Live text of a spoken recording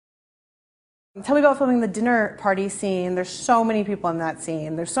Tell me about filming the dinner party scene. There's so many people in that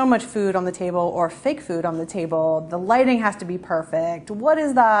scene. There's so much food on the table, or fake food on the table. The lighting has to be perfect. What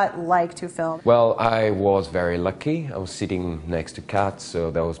is that like to film? Well, I was very lucky. I was sitting next to Kat,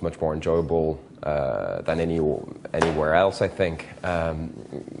 so that was much more enjoyable than anywhere else, I think,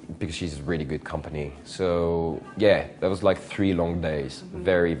 because she's really good company. So yeah, that was like 3 long days,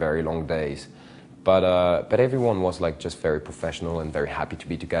 very, very long days. But everyone was like just very professional and very happy to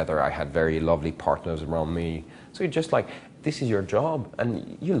be together. I had very lovely partners around me. So you're just like, this is your job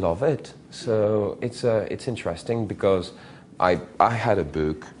and you love it. So it's interesting because I had a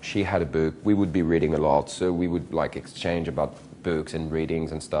book, she had a book, we would be reading a lot. So we would like exchange about books and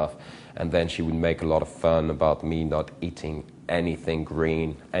readings and stuff. And then she would make a lot of fun about me not eating anything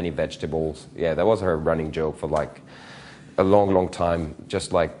green, any vegetables. Yeah, that was her running joke for like a long, long time,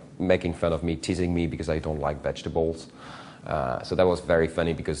 just like making fun of me, teasing me because I don't like vegetables. So that was very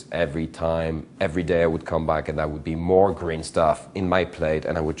funny because every day I would come back and there would be more green stuff in my plate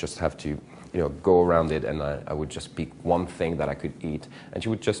and I would just have to, go around it and I would just pick one thing that I could eat. And she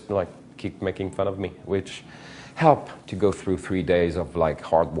would just like keep making fun of me, which helped to go through 3 days of like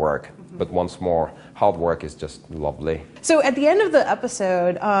hard work. But once more, hard work is just lovely. So at the end of the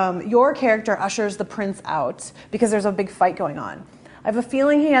episode, your character ushers the prince out because there's a big fight going on. I have a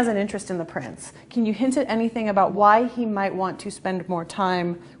feeling he has an interest in the prince. Can you hint at anything about why he might want to spend more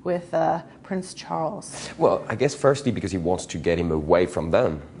time with Prince Charles? Well, I guess firstly because he wants to get him away from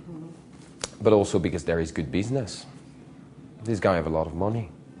them, but also because there is good business. This guy has a lot of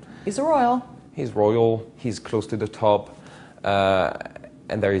money. He's a royal. He's royal, he's close to the top,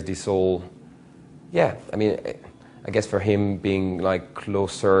 and there is this whole, yeah, I mean, I guess for him being like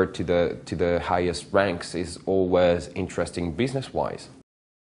closer to the highest ranks is always interesting business-wise.